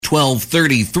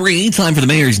12:33. Time for the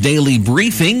Mayor's Daily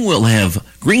Briefing. We'll have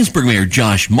Greensburg Mayor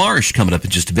Josh Marsh coming up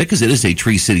in just a bit because it is a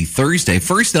Tree City Thursday.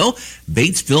 First, though,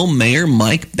 Batesville Mayor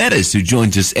Mike Bettis, who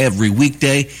joins us every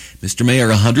weekday. Mr. Mayor,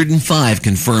 105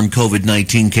 confirmed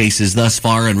COVID-19 cases thus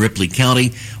far in Ripley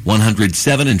County,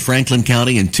 107 in Franklin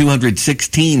County, and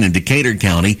 216 in Decatur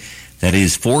County. That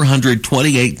is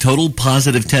 428 total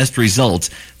positive test results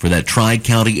for that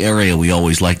Tri-County area we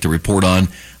always like to report on.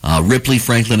 Ripley,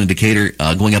 Franklin, and Decatur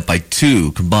going up by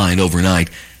 2 combined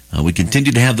overnight. We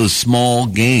continue to have those small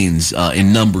gains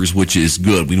in numbers, which is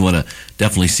good. We want to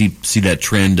definitely see that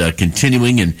trend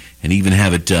continuing and even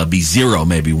have it be 0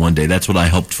 maybe one day. That's what I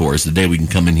hoped for, is the day we can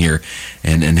come in here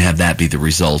and have that be the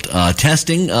result.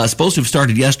 Testing supposed to have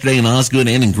started yesterday in Osgood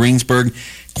and in Greensburg,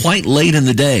 quite late in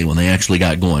the day when they actually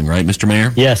got going, right, Mr.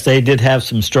 Mayor? Yes, they did have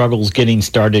some struggles getting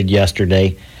started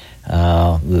yesterday.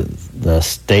 The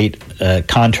state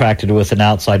contracted with an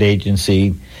outside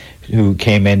agency who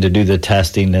came in to do the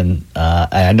testing, and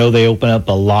I know they opened up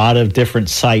a lot of different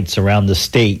sites around the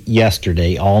state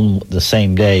yesterday, all the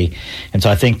same day, and so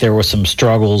I think there were some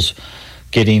struggles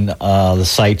getting the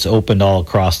sites opened all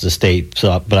across the state.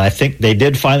 But I think they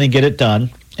did finally get it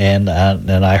done. And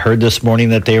I heard this morning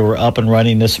that they were up and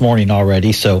running this morning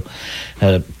already, so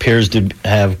it appears to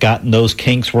have gotten those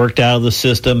kinks worked out of the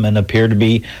system and appear to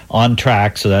be on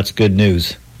track, so that's good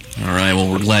news. All right, well,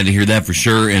 we're glad to hear that for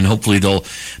sure, and hopefully they'll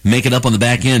make it up on the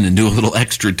back end and do a little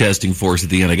extra testing for us at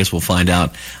the end. I guess we'll find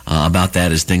out about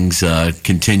that as things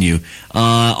continue.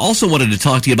 Also wanted to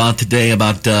talk to you about today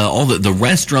about all the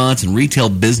restaurants and retail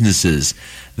businesses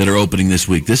that are opening this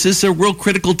week. This is a real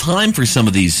critical time for some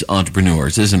of these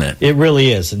entrepreneurs, isn't it? It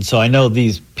really is, and so I know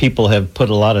these people have put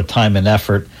a lot of time and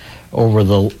effort over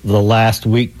the last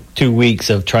week, 2 weeks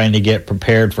of trying to get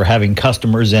prepared for having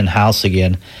customers in-house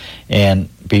again. And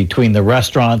between the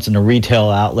restaurants and the retail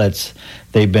outlets,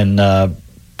 they've been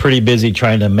pretty busy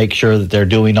trying to make sure that they're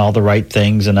doing all the right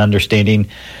things and understanding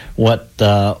what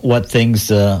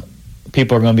things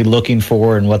people are going to be looking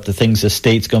for and what the things the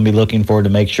state's going to be looking for to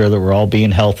make sure that we're all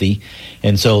being healthy.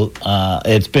 And so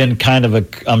it's been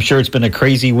I'm sure it's been a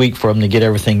crazy week for them to get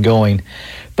everything going.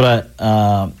 But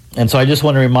and so I just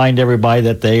want to remind everybody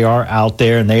that they are out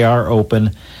there and they are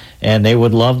open, and they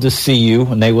would love to see you,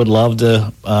 and they would love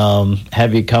to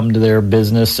have you come to their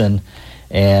business and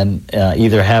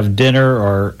either have dinner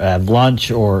or have lunch,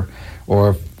 or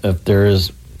if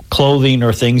there's clothing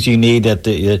or things you need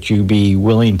that you be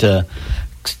willing to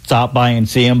stop by and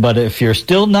see them. But if you're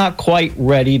still not quite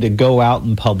ready to go out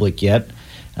in public yet,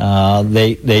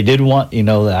 they did want,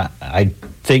 I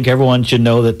think everyone should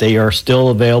know that they are still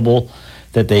available,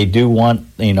 that they do want,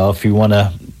 if you want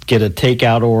to get a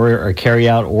takeout order or carry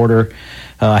out order.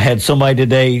 I had somebody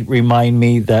today remind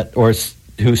me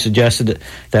who suggested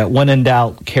that when in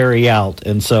doubt, carry out.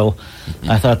 And so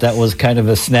I thought that was kind of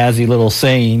a snazzy little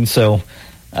saying. So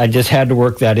I just had to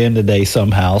work that in today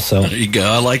somehow. So there you go.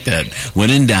 I like that. When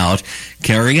in doubt,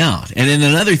 carry out. And then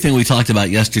another thing we talked about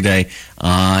yesterday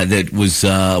that was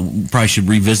probably should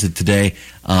revisit today,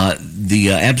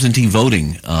 the absentee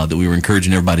voting that we were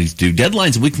encouraging everybody to do.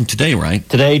 Deadline's a week from today, right?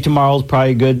 Today, tomorrow's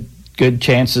probably good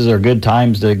chances or good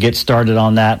times to get started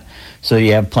on that. So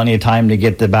you have plenty of time to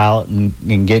get the ballot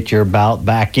and get your ballot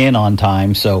back in on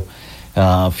time. So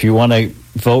if you want to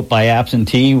vote by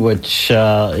absentee, which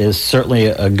is certainly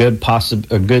a good option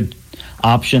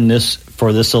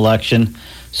for this election.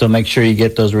 So make sure you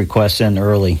get those requests in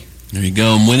early. There you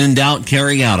go. And when in doubt,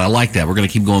 carry out. I like that. We're going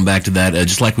to keep going back to that,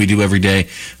 just like we do every day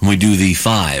when we do the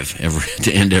 5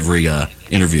 to end every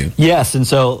interview. Yes, and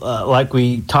so like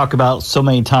we talk about so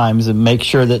many times, and make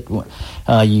sure that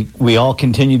we all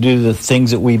continue to do the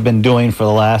things that we've been doing for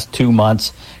the last 2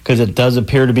 months, because it does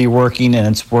appear to be working, and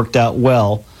it's worked out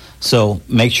well. So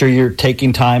make sure you're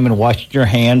taking time and washing your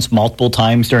hands multiple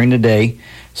times during the day.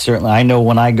 Certainly, I know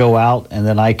when I go out and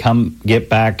then I get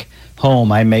back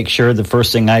home, I make sure the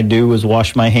first thing I do is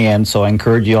wash my hands. So I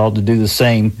encourage you all to do the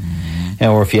same. Mm-hmm.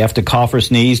 Or if you have to cough or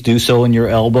sneeze, do so in your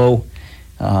elbow.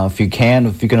 If you can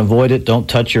avoid it, don't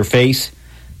touch your face.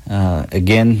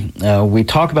 Again, we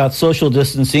talk about social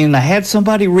distancing, and I had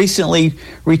somebody recently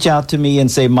reach out to me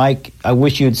and say, Mike, I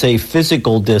wish you'd say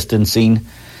physical distancing.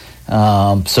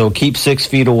 So keep 6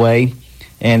 feet away,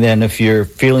 and then if you're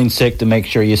feeling sick, to make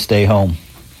sure you stay home.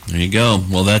 There you go.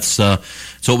 Well, that's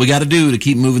what we got to do to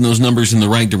keep moving those numbers in the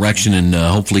right direction, and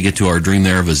hopefully get to our dream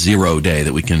there of a 0 day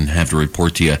that we can have to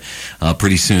report to you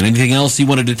pretty soon. Anything else you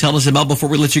wanted to tell us about before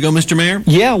we let you go, Mr. Mayor?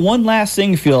 Yeah, one last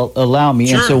thing, if you'll allow me.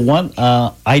 Sure. And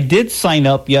so I did sign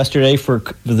up yesterday for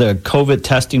the COVID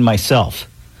testing myself.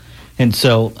 And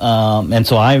so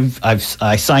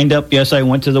I signed up. Yes, I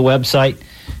went to the website.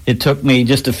 It took me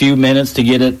just a few minutes to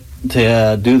get it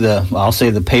to do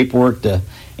the paperwork, to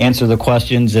answer the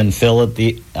questions and fill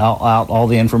it out all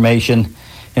the information.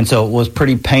 And so it was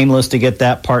pretty painless to get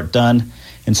that part done.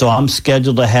 And so I'm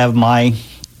scheduled to have my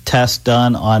test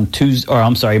done on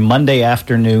Monday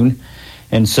afternoon.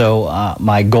 And so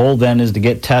my goal then is to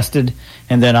get tested,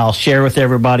 and then I'll share with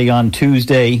everybody on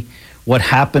Tuesday what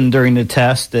happened during the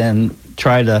test and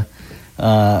try to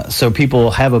so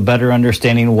people have a better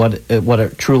understanding of what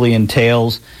it truly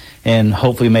entails, and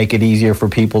hopefully make it easier for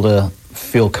people to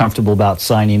feel comfortable about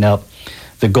signing up.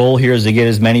 The goal here is to get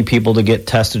as many people to get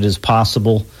tested as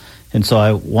possible, and so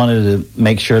I wanted to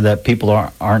make sure that people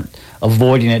aren't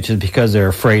avoiding it just because they're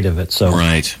afraid of it. So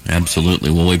right, absolutely.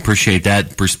 Well, we appreciate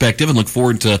that perspective and look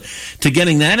forward to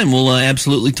getting that, and we'll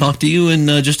absolutely talk to you in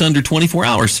just under 24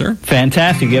 hours, sir.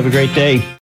 Fantastic. You have a great day.